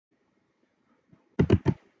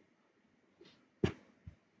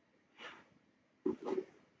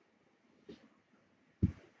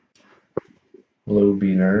Hello,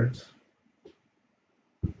 bee nerds.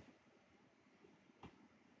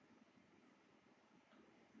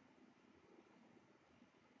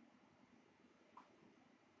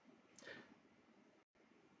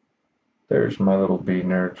 There's my little bee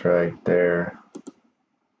nerds right there.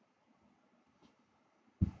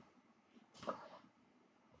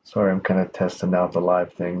 Sorry, I'm kind of testing out the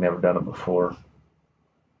live thing. Never done it before.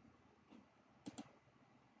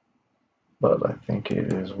 But I think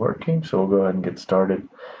it is working, so we'll go ahead and get started.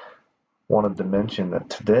 Wanted to mention that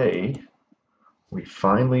today we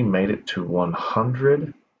finally made it to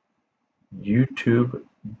 100 YouTube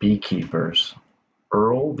beekeepers.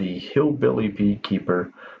 Earl, the hillbilly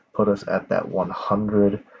beekeeper, put us at that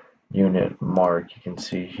 100 unit mark. You can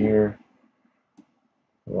see here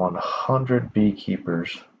 100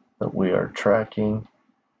 beekeepers that we are tracking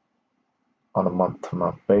on a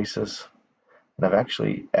month-to-month basis. And I've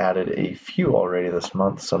actually added a few already this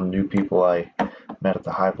month, some new people I met at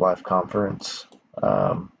the Hive Life conference,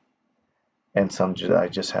 and some I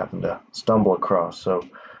just happened to stumble across. So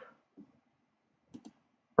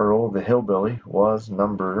Earl the hillbilly was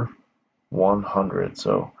number 100,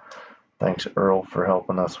 so thanks Earl for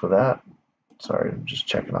helping us with that. Sorry, I'm just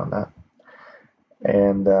checking on that.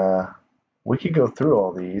 And we could go through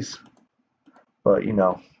all these, but you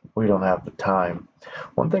know, we don't have the time.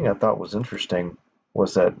 One thing I thought was interesting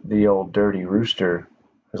was that the old Dirty Rooster,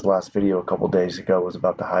 his last video a couple days ago was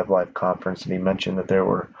about the Hive Life conference, and he mentioned that there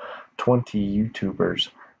were 20 YouTubers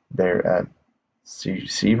there at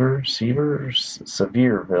Sevierville.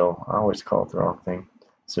 I always call it the wrong thing.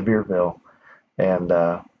 Sevierville. And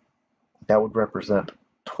that would represent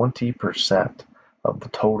 20% of the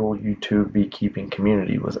total YouTube beekeeping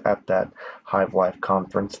community was at that Hive Life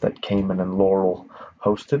conference that Kamon and Laurel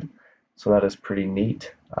hosted. So that is pretty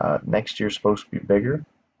neat. Next year's supposed to be bigger.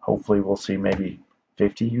 Hopefully we'll see maybe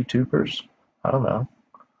 50 YouTubers. I don't know.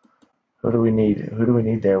 Who do we need? Who do we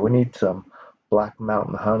need there? We need some Black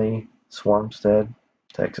Mountain Honey, Swarmstead,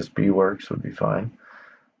 Texas Beeworks would be fine.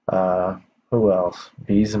 Who else?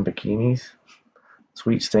 Bees and Bikinis,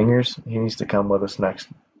 Sweet Stingers. He needs to come with us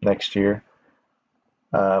next year.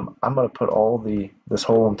 I'm gonna put this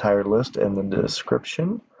whole entire list in the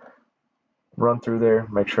description. Run through there,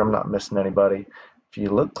 make sure I'm not missing anybody. If you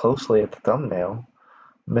look closely at the thumbnail,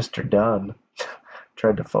 Mr. Dunn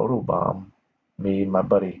tried to photobomb me and my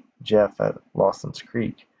buddy Jeff at Lawson's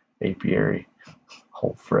Creek Apiary.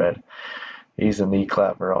 Old Fred. He's a knee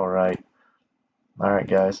clapper, all right. All right,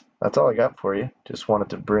 guys. That's all I got for you. Just wanted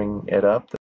to bring it up.